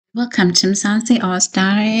Welcome to MzansiOz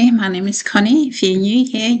Diary. My name is Connie. If you're new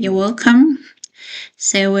here, you're welcome.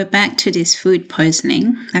 So we're back to this food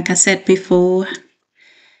poisoning. Like I said before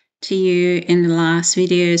to you in the last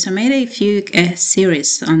videos, I made a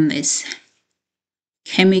series on this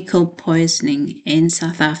chemical poisoning in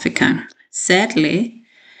South Africa. Sadly,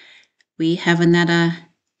 we have another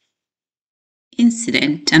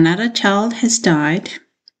incident. Another child has died,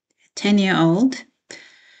 a 10-year-old,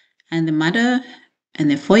 and the mother and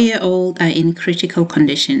the 4-year-old are in critical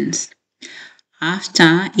conditions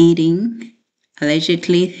after eating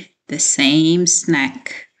allegedly the same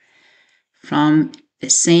snack from the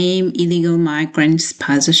same illegal migrant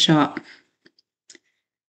Spaza shop.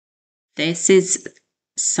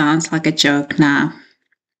 Sounds like a joke now.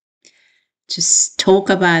 Just talk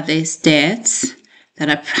about these deaths that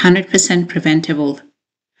are 100% preventable.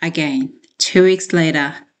 Again, 2 weeks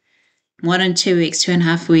later, more than 2 weeks,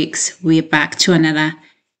 2.5 weeks, we're back to another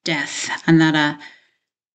death, another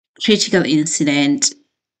critical incident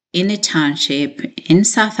in a township in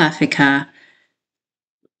South Africa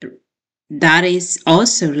that is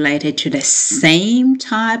also related to the same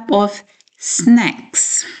type of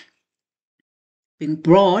snacks being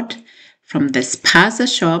brought from the Spaza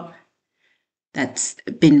shop that's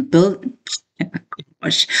been built.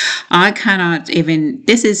 Gosh, I cannot even,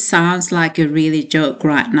 sounds like a really joke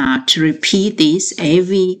right now to repeat this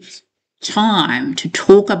every time, to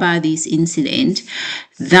talk about this incident,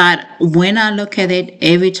 that when I look at it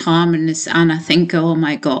every time and I think, oh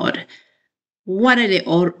my God, what are the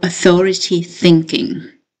authority thinking?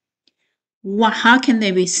 How can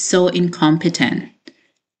they be so incompetent?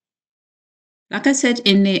 Like I said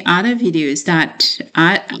in the other videos, that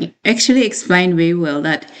I actually explained very well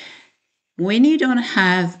that when you don't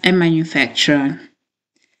have a manufacturer,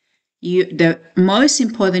 the most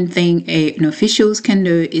important thing officials can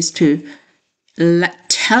do is to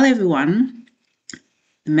tell everyone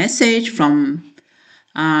the message from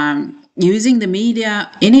using the media,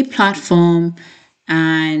 any platform,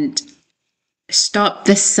 and stop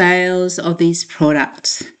the sales of these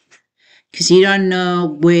products. Because you don't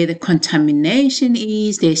know where the contamination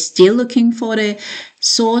is. They're still looking for the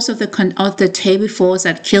source of the Terbufos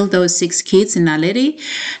that killed those 6 kids in Naledi.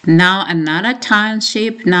 Now another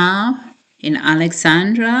township now in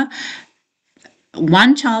Alexandra.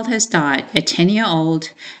 1 child has died, a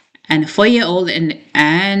 10-year-old and a 4-year-old,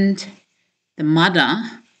 and the mother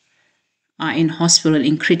are in hospital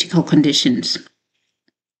in critical conditions.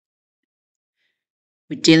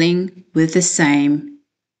 We're dealing with the same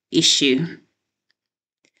issue.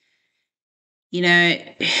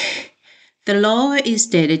 The law is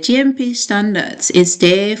there, the GMP standards is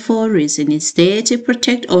there for a reason. It's there to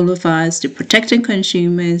protect all of us, to protect the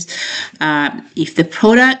consumers. If the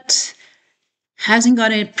product hasn't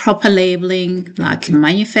got a proper labeling, like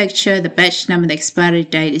manufacturer, the batch number, the expiry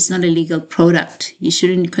date, it's not a legal product. You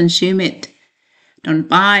shouldn't consume it. Don't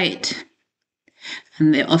buy it.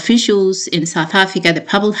 And the officials in South Africa, the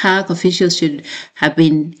public health officials, should have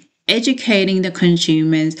been educating the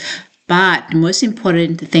consumers. But the most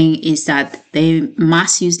important thing is that they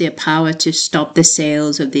must use their power to stop the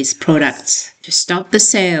sales of these products, to stop the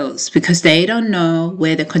sales, because they don't know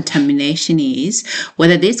where the contamination is,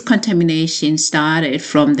 whether this contamination started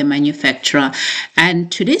from the manufacturer.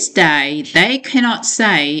 And to this day, they cannot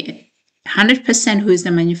say 100% who is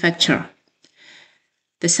the manufacturer.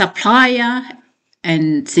 The supplier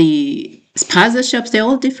and the Spaza shops, they're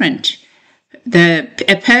all different.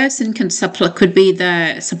 A person could be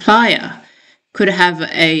the supplier, could have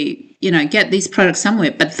get these products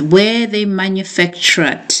somewhere, but where they manufacture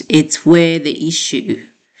it, it's where the issue.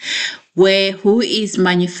 Who is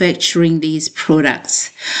manufacturing these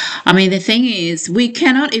products? I mean, the thing is, we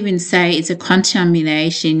cannot even say it's a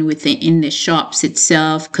contamination in the shops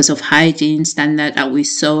itself because of hygiene standard that we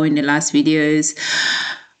saw in the last videos.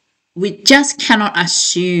 We just cannot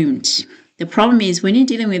assume. The problem is, when you're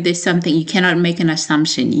dealing with this something, you cannot make an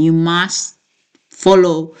assumption. You must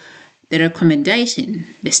follow the recommendation,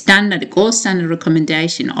 the gold standard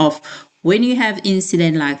recommendation of when you have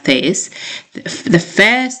incident like this.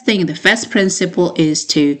 The first principle is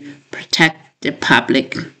to protect the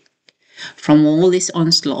public from all this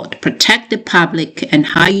onslaught. Protect the public, and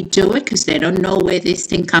how you do it, because they don't know where this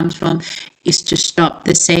thing comes from, is to stop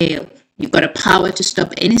the sale. You've got a power to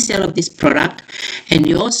stop any sale of this product, and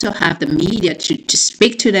you also have the media to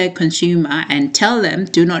speak to the consumer and tell them,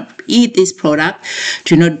 do not eat this product,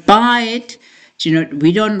 do not buy it,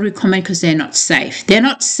 we don't recommend, because they're not safe. They're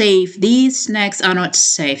not safe. These snacks are not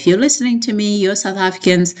safe. You're listening to me, you're South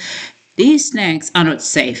Africans. These snacks are not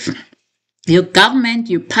safe. Your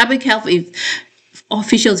government, your public health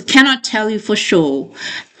officials cannot tell you for sure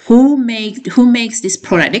makes this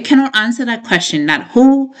product. They cannot answer that question. That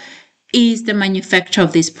who is the manufacturer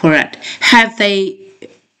of this product? Have they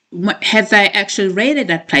actually raided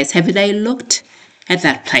that place? Have they looked at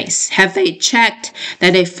that place? Have they checked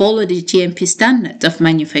that they follow the GMP standards of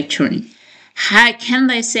manufacturing? How can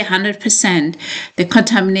they say 100% the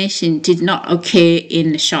contamination did not occur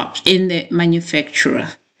in the shops, in the manufacturer?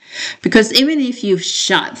 Because even if you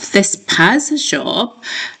shut the Spaza shop,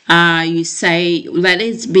 you say let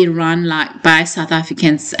it be run like by South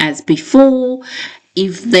Africans as before.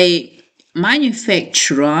 If the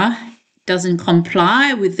manufacturer doesn't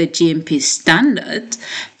comply with the GMP standards,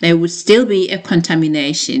 there would still be a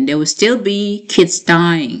contamination. There would still be kids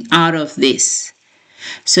dying out of this.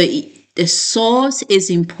 So the source is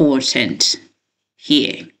important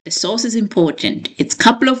here. The source is important. It's a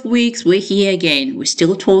couple of weeks. We're here again. We're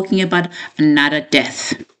still talking about another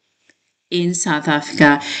death in South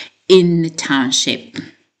Africa, in the township.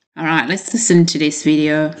 All right, let's listen to this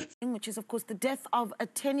video. Which is, of course, the death of a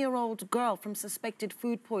 10-year-old girl from suspected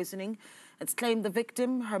food poisoning. It's claimed the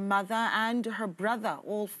victim, her mother, and her brother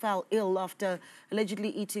all fell ill after allegedly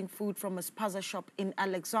eating food from a Spaza shop in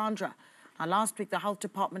Alexandra. Now, last week, the health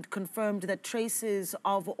department confirmed that traces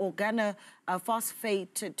of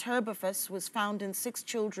organophosphate Terbufos was found in 6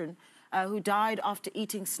 children who died after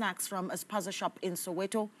eating snacks from a Spaza shop in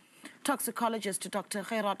Soweto. Toxicologist Dr.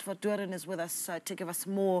 Gerard Verdoren is with us to give us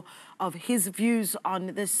more of his views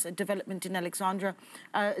on this development in Alexandra.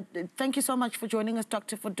 Thank you so much for joining us,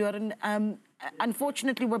 Dr. Verdoren.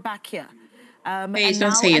 Unfortunately, we're back here. Please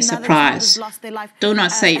don't say you're surprised. Do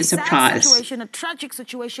not say you're surprised. A tragic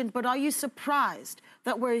situation, but are you surprised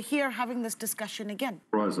that we're here having this discussion again?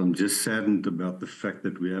 I'm just saddened about the fact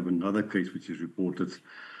that we have another case which is reported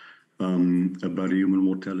about human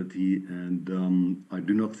mortality, and I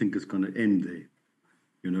do not think it's going to end there.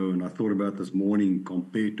 You know, and I thought about this morning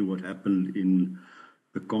compared to what happened in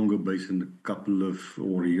the Congo Basin a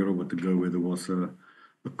year or what ago, where there was a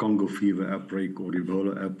Congo fever outbreak or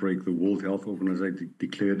Ebola outbreak. The World Health Organization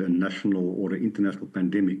declared a national or an international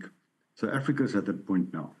pandemic. So Africa is at that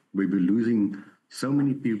point now. We'll be losing so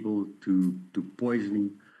many people to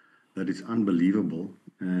poisoning that it's unbelievable.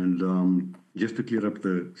 And just to clear up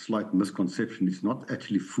the slight misconception, it's not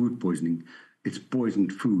actually food poisoning, it's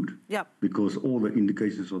poisoned food. Yeah. Because all the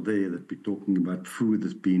indications are there that we're talking about food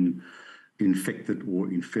that's been infected or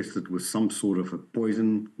infested with some sort of a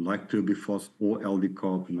poison like Terbufos or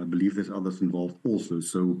aldicarb, and I believe there's others involved also.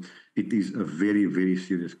 So it is a very, very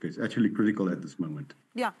serious case, actually critical at this moment.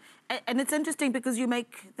 Yeah, and it's interesting because you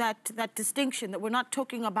make that distinction that we're not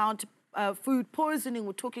talking about food poisoning,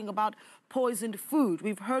 we're talking about poisoned food.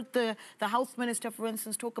 We've heard the health minister, for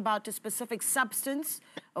instance, talk about a specific substance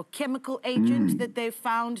or chemical agent that they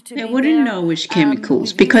found to be They wouldn't there. know which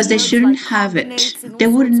chemicals because they shouldn't have it. They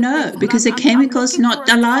wouldn't know because the chemical's not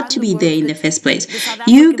allowed to be there in the first place.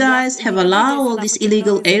 You guys have allowed all these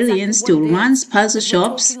illegal aliens to run Spaza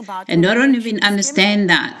shops and don't even understand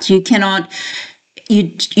that. You cannot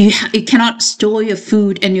you cannot store your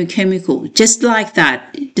food and your chemical just like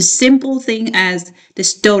that. The simple thing as the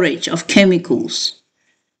storage of chemicals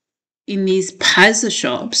in these Spaza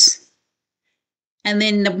shops, and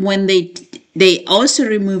then when they also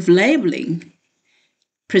remove labeling,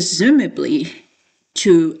 presumably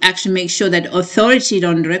to actually make sure that authority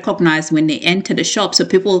don't recognize when they enter the shop, so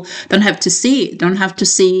people don't have to see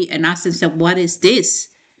and ask themselves, what is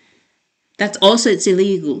this? That's also, it's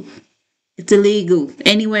illegal. It's illegal.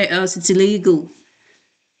 Anywhere else, it's illegal.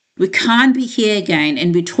 We can't be here again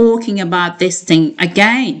and be talking about this thing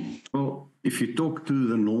again. Well, if you talk to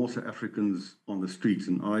the normal South Africans on the streets,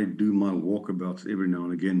 and I do my walkabouts every now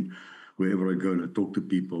and again, wherever I go and I talk to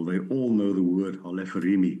people, they all know the word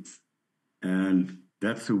haleferimi. And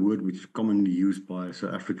that's a word which is commonly used by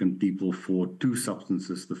South African people for 2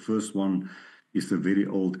 substances. The first one is the very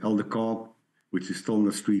old aldicarb, which is still in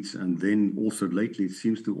the streets, and then also lately it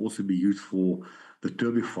seems to also be used for the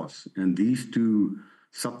Terbufos. And these 2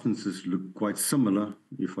 substances look quite similar,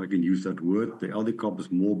 if I can use that word. The aldicarb is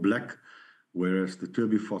more black, whereas the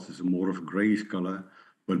Terbufos is more of a grayish color,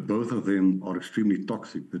 but both of them are extremely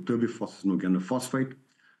toxic. The Terbufos is an organophosphate,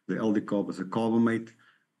 the aldicarb is a carbamate,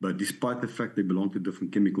 but despite the fact they belong to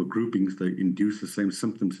different chemical groupings, they induce the same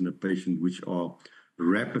symptoms in a patient, which are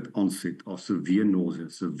rapid onset of severe nausea,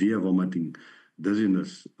 severe vomiting,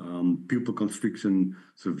 dizziness, pupil constriction,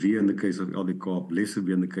 severe in the case of aldicarb, less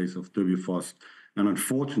severe in the case of Terbufos. And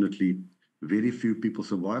unfortunately, very few people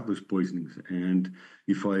survive those poisonings. And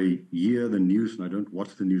if I hear the news, and I don't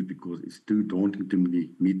watch the news because it's too daunting to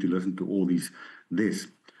me to listen to all these deaths.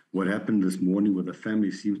 What happened this morning with the family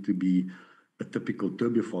seems to be a typical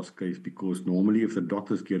Terbufos case, because normally if the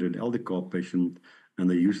doctors get an LDCAR patient and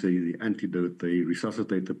they use the antidote, they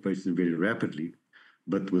resuscitate the patient very rapidly.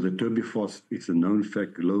 But with the Terbufos, it's a known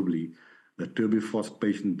fact globally that Terbufos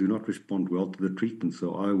patients do not respond well to the treatment.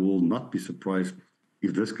 So I will not be surprised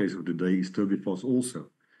if this case of today is Terbufos also.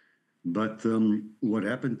 But what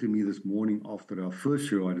happened to me this morning after our first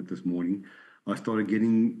show I did this morning, I started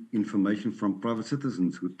getting information from private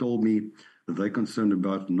citizens who told me that they're concerned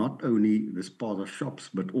about not only the Spaza shops,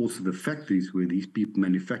 but also the factories where these people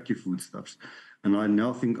manufacture foodstuffs. And I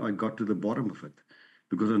now think I got to the bottom of it,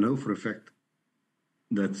 because I know for a fact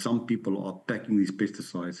that some people are packing these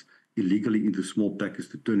pesticides illegally into small packets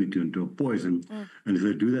to turn it into a poison. And if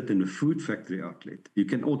they do that in a food factory outlet, you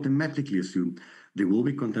can automatically assume there will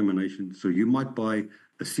be contamination. So you might buy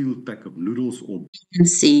a sealed pack of noodles or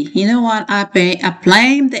ANC. You know what? I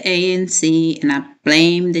blame the ANC and I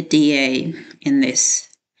blame the DA in this.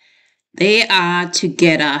 They are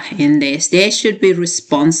together in this. They should be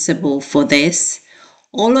responsible for this.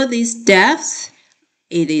 All of these deaths,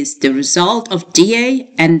 it is the result of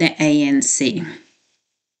DA and the ANC.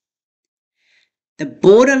 The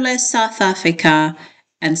borderless South Africa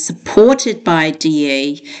and supported by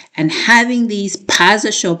DA and having these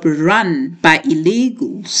Spaza shops run by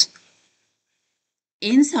illegals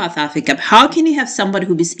in South Africa. How can you have somebody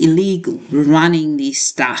who is illegal running this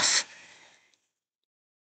stuff?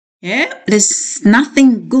 Yeah, there's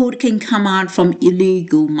nothing good can come out from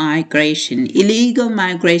illegal migration. Illegal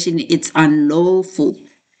migration, it's unlawful.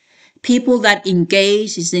 People that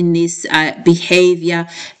engage in this behavior,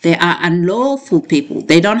 they are unlawful people.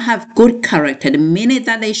 They don't have good character. The minute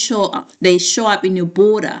that they show up in your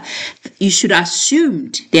border, you should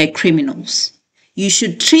assume they're criminals. You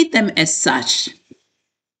should treat them as such.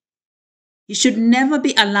 You should never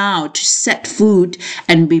be allowed to set food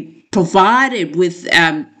and be provided with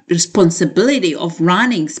responsibility of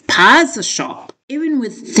running Spaza shop. Even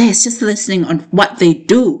with this, just listening on what they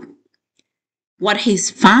do, what he's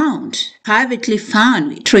found, privately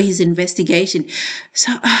found through his investigation.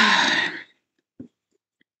 So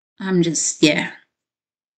I'm just,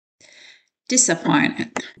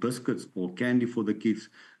 disappointed. Biscuits or candy for the kids,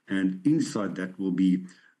 and inside that will be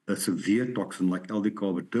a severe toxin like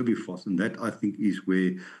LDCAR or Terbufos, and that I think is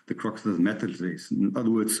where the crux of the matter is. In other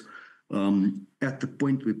words, at the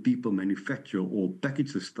point where people manufacture or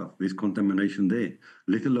package the stuff, there's contamination there,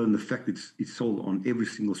 let alone the fact it's sold on every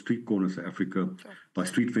single street corner of Africa by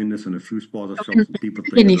street vendors and a few Spaza shops. And people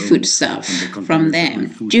take any food stuff from them.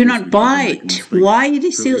 Do you not buy it? Why are they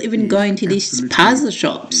still even going to these Spaza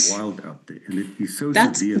shops? Wild out there. And it is so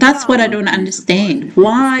that's what I don't understand.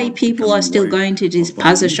 Why people are still going to these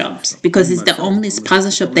Spaza shops? Because it's the only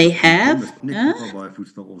Spaza shop they have? Buy food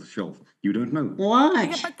stuff off the shelf. You don't know.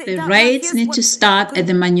 Why? The raids need to start at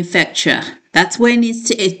the manufacturer. That's where it needs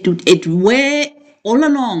to, where all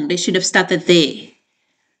along they should have started there.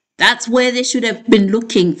 That's where they should have been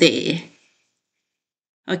looking there.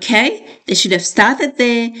 Okay? They should have started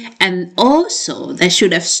there, and also they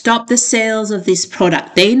should have stopped the sales of this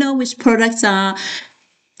product. They know which products are.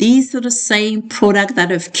 These are the same product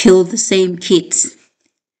that have killed the same kids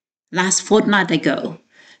last fortnight ago.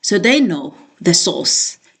 So they know the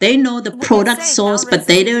source. They know the product source, but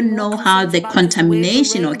they don't know how the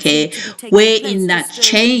contamination, where in that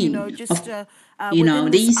chain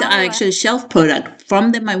of, these are actually shelf product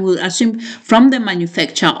from the, I will assume, from the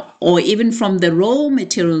manufacturer or even from the raw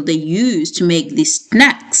material they use to make these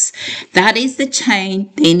snacks. That is the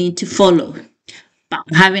chain they need to follow. But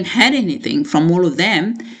I haven't had anything from all of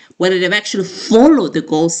them whether they've actually followed the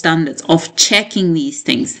gold standards of checking these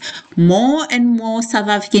things. More and more South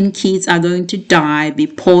African kids are going to die, be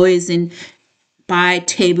poisoned by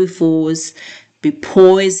Terbufos, be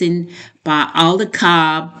poisoned by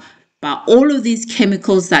aldecarb, by all of these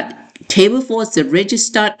chemicals that Terbufos, the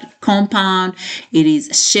registered compound, it is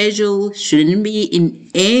scheduled, shouldn't be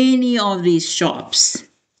in any of these shops.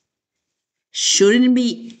 Shouldn't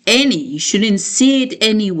be any. You shouldn't see it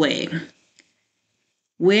anywhere.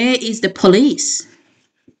 Where is the police?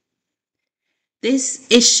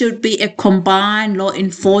 It should be a combined law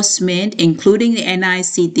enforcement, including the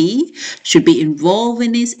NICD, should be involved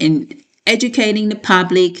in this, in educating the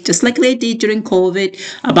public, just like they did during COVID,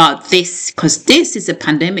 about this, because this is a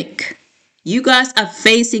pandemic. You guys are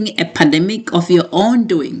facing a pandemic of your own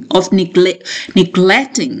doing, of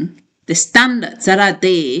neglecting the standards that are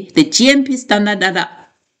there, the GMP standards that are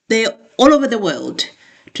there all over the world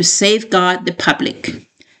to safeguard the public.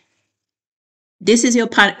 This is your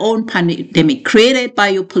own pandemic created by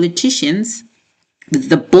your politicians, with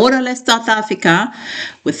the borderless South Africa,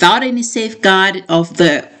 without any safeguard of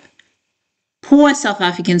the poor South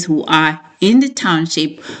Africans who are in the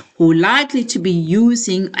township who are likely to be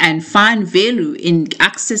using and find value in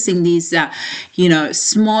accessing these,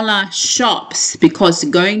 smaller shops, because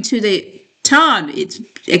going to the town, it's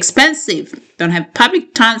expensive. Don't have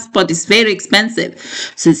public transport, it's very expensive.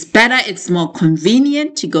 So it's better, it's more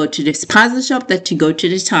convenient to go to the Spaza shop than to go to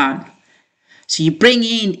the town. So you bring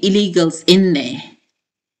in illegals in there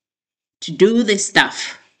to do this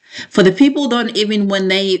stuff. For the people, don't even, when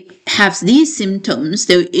they have these symptoms,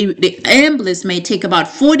 the ambulance may take about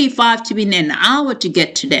 45 to an hour to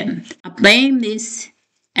get to them. I blame this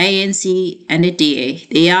ANC and the DA.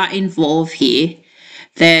 They are involved here.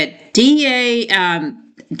 The DA,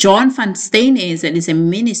 John van Steenhuisen, is a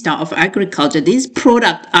Minister of Agriculture. These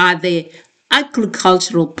products are the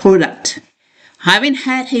agricultural product. I haven't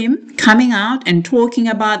had him coming out and talking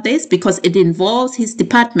about this because it involves his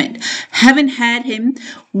department. Haven't had him.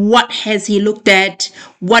 What has he looked at?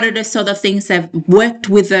 What are the sort of things that have worked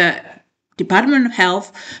with the Department of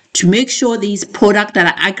Health to make sure these products that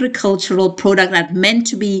are agricultural products that are meant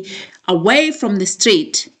to be away from the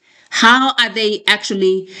street, how are they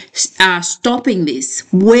actually stopping this?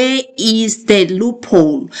 Where is the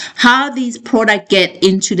loophole? How these products get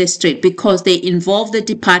into the street? Because they involve the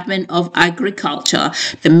Department of Agriculture.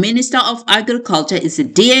 The Minister of Agriculture is the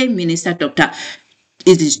DA Minister,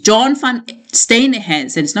 it is John van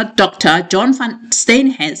Steenhuisen. It's not Dr. John van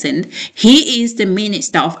Steenhuisen. He is the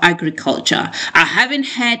Minister of Agriculture. I haven't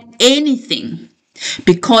had anything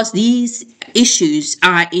because these issues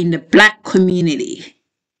are in the black community.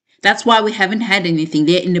 That's why we haven't had anything.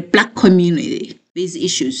 They're in the black community. These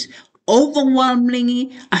issues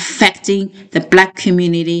overwhelmingly affecting the black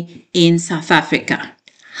community in South Africa.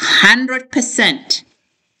 100%.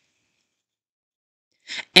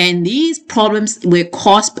 And these problems were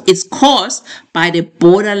caused by the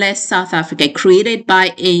borderless South Africa, created by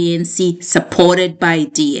ANC, supported by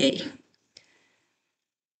DA.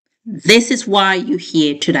 This is why you're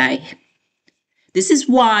here today. This is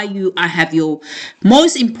why I have your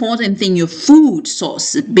most important thing, your food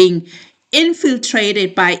source, being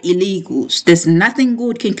infiltrated by illegals. There's nothing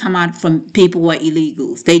good can come out from people who are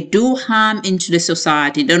illegals. They do harm into the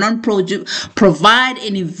society. They don't provide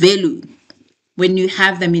any value when you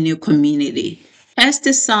have them in your community.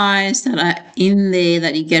 Pesticides that are in there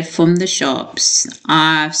that you get from the shops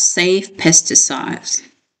are safe pesticides.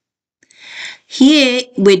 Here,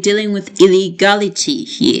 we're dealing with illegality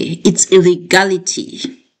here. It's illegality.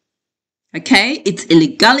 Okay? It's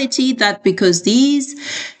illegality that because these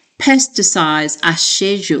pesticides are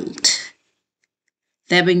scheduled,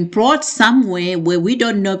 they're being brought somewhere where we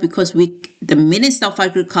don't know because the Minister of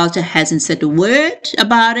Agriculture hasn't said a word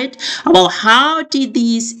about it, about how did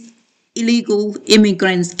these illegal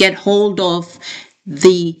immigrants get hold of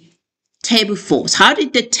the Terbufos. How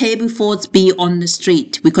did the Terbufos be on the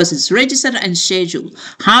street? Because it's registered and scheduled.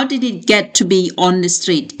 How did it get to be on the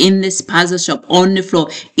street, in this Spaza shop, on the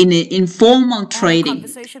floor, in an informal trading?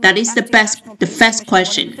 That is the first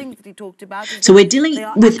question. So we're dealing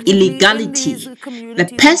with illegality. The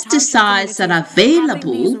pesticides that are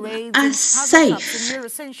available are safe.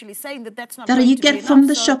 That you get from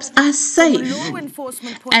the shops are safe.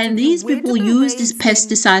 And these people use these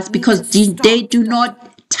pesticides because they do not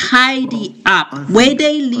tidy up. Where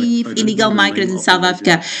they leave illegal migrants in South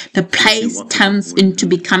Africa, the place turns into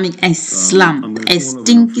becoming a slump, a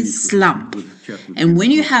stinky slump. And when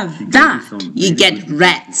you have that, you get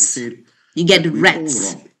rats. You get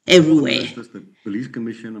rats everywhere.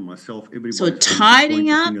 So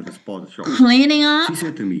tidying up, cleaning up,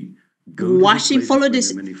 washing, follow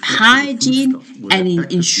this hygiene, and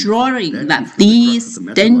ensuring that these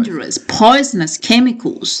dangerous, poisonous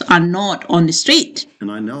chemicals are not on the street.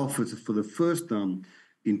 And I now, for the first time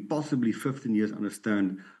in possibly 15 years,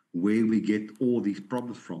 understand where we get all these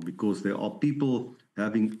problems from, because there are people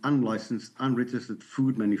having unlicensed, unregistered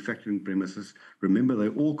food manufacturing premises. Remember,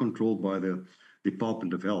 they're all controlled by the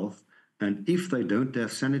Department of Health. And if they don't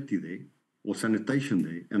have sanity there or sanitation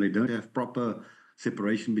there, and they don't have proper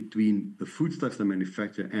separation between the foodstuffs they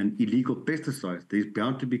manufacture and illegal pesticides, there's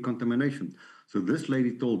bound to be contamination. So this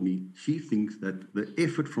lady told me she thinks that the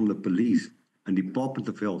effort from the police and Department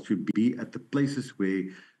of Health should be at the places where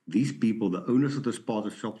these people, the owners of the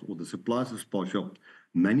Spaza shops or the suppliers of Spaza shops,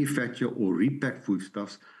 manufacture or repack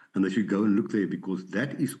foodstuffs, and they should go and look there, because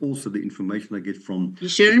that is also the information I get from. You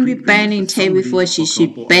shouldn't be banning Terbufos. You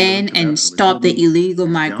should ban and stop the illegal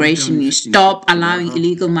migration. You stop allowing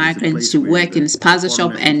illegal migrants to work in the Spaza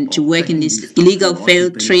shop and to work in this illegal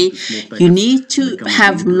factory. You need to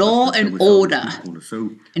have law and order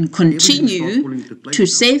and continue to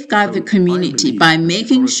safeguard the community by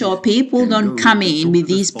making sure people don't come in with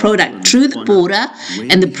these products through the border,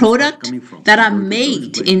 and the products that are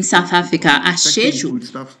made in South Africa are scheduled.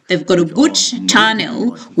 They've got a good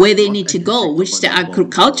channel where they need to go, which the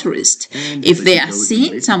agriculturists. If they are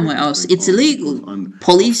seen somewhere else, it's illegal.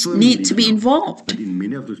 Police need to be involved.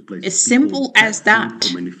 It's simple as that.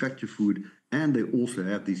 They manufacture food, and they also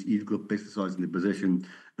have these illegal pesticides in their possession,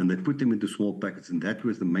 and they put them into small packets, and that's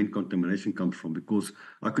where the main contamination comes from, because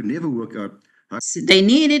I could never work out. They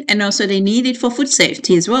need it, and also they need it for food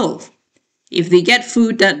safety as well. If they get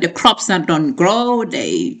food that the crops that don't grow,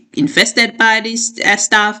 they infested by this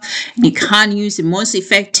stuff, and you can't use the most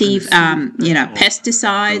effective,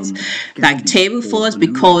 pesticides like Terbufos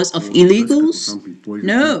because of illegals.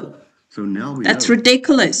 No, so now that's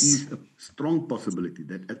ridiculous. There is a strong possibility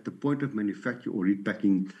that at the point of manufacture or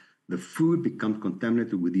repacking, the food becomes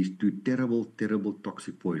contaminated with these two terrible, terrible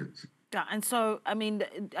toxic poisons. Yeah, and so, I mean,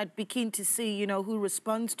 I'd be keen to see, who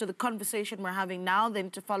responds to the conversation we're having now, then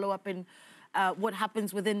to follow up in what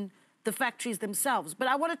happens within the factories themselves. But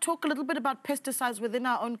I want to talk a little bit about pesticides within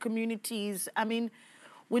our own communities. I mean,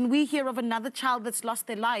 when we hear of another child that's lost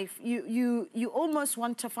their life, you almost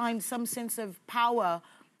want to find some sense of power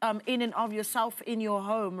in and of yourself in your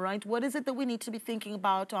home, right? What is it that we need to be thinking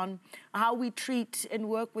about on how we treat and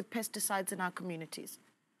work with pesticides in our communities?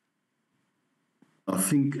 I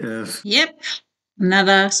think Yep.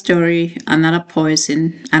 Another story, another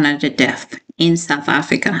poison, another death in South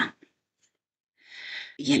Africa.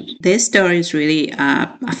 Yeah, this story is really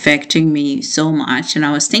affecting me so much. And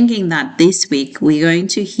I was thinking that this week we're going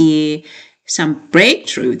to hear some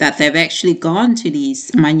breakthrough that they've actually gone to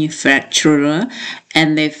these manufacturer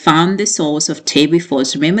and they found the source of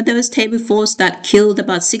Terbufos. Remember those Terbufos that killed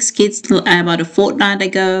about 6 kids about a fortnight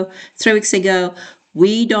ago, 3 weeks ago?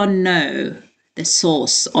 We don't know the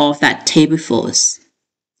source of that Terbufos.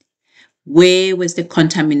 Where was the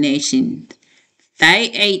contamination?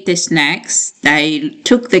 They ate the snacks. They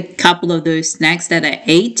took the couple of those snacks that I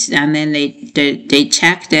ate, and then they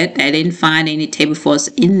checked it. They didn't find any Terbufos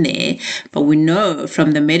in there. But we know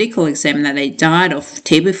from the medical exam that they died of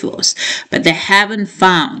Terbufos. But they haven't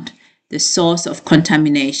found the source of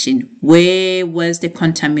contamination. Where was the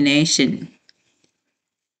contamination?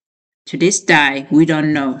 To this day, we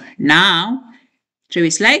don't know. Now, 3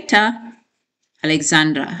 weeks later,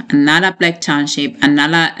 Alexandra, another black township,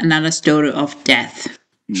 another story of death.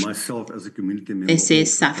 Myself as a community member. This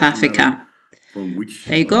is South Africa.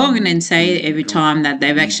 They go on and say every time that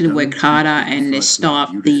they've actually worked harder and they stop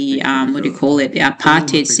the, the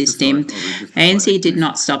apartheid system. ANC did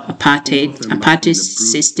not stop apartheid. Apartheid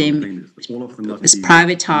system was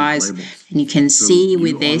privatized. And you can see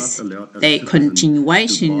with this, the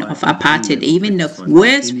continuation of apartheid, even the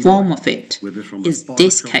worst form of it, is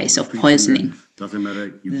this case of poisoning.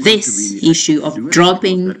 This issue of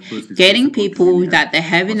dropping, getting people that they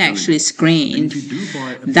haven't actually screened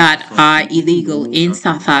that are illegal in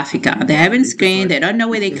South Africa. They haven't screened, they don't know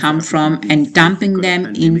where they come from, and dumping them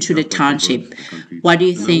into the township. What do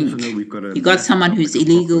you think? You got someone who's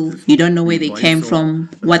illegal, you don't know where they came from,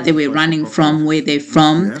 what they were running from, where they're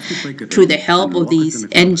from. Through the help of these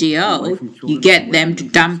NGO, you get them to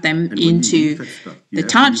dump them into the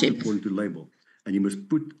township.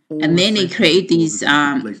 And then they create these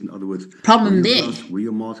problem there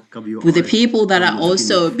with the people that are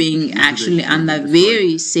also being actually under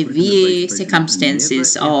very severe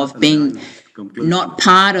circumstances of being not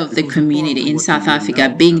part of the community in South Africa,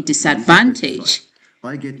 being disadvantaged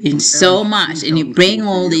in so much, and you bring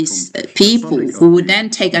all these people who would then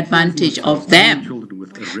take advantage of them,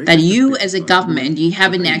 that you as a government, you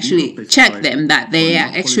haven't actually checked them, that they are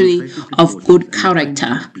actually of good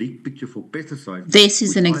character. This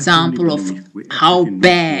is an example of how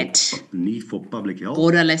bad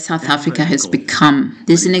borderless South Africa has become.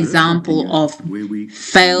 This is an example of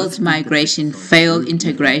failed migration, failed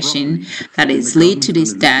integration that is lead to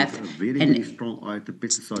this death, and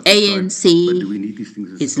ANC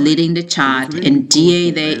is leading the chart, and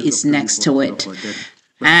DA there is next to it.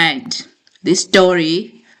 And this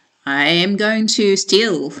story, I am going to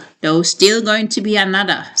still going to be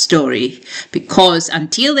another story, because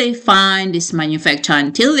until they find this manufacturer,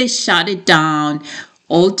 until they shut it down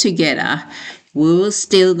altogether, we will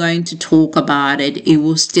still going to talk about it. It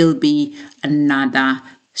will still be another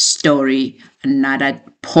story, another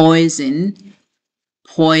poison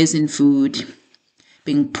poisoned food,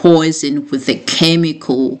 being poisoned with the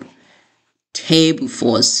chemical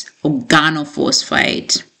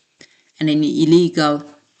Terbufos-organophosphate and an illegal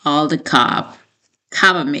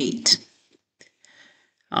carbamate.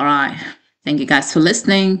 All right. Thank you guys for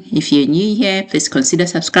listening. If you're new here, please consider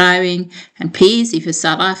subscribing. And please, if you're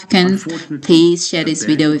South African, please share this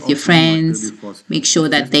video with your friends. Make sure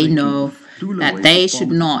that they know that they should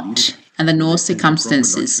not, under no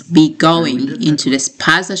circumstances, be going into the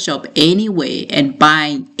Spaza shop anyway and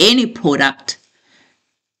buying any product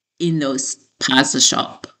in those Spaza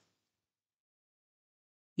shop.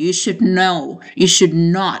 You should know, you should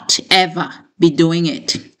not ever be doing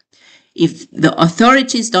it. If the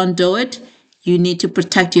authorities don't do it, you need to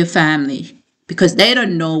protect your family because they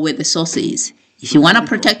don't know where the source is. If you want to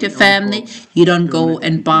protect your family, you don't go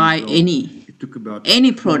and buy any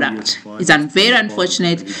product. It's very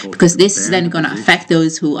unfortunate because this is then going to affect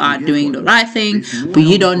those who are doing the right thing, but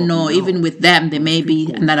you don't know, even with them, there may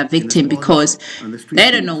be another victim because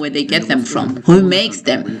they don't know where they get them from, who makes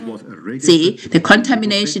them. See, the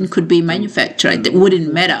contamination could be manufactured. It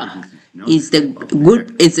wouldn't matter. Is a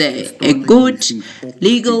good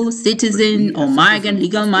legal citizen or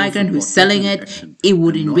legal migrant who's selling it, it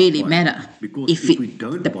wouldn't really matter. If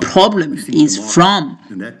the problem is from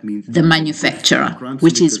the manufacturer,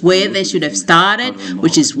 which is where they should have started,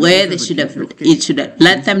 which is where it should have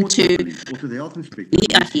led them to. We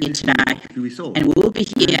are here today, and we will be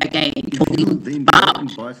here again talking about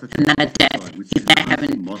another death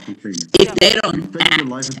if they don't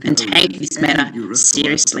act and take this matter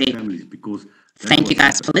seriously. Thank you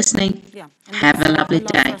guys for listening. Have a lovely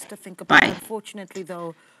day. Bye. Unfortunately,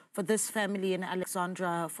 though, for this family in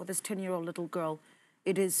Alexandra, for this 10-year-old little girl,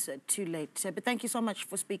 it is too late. But thank you so much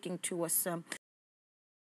for speaking to us.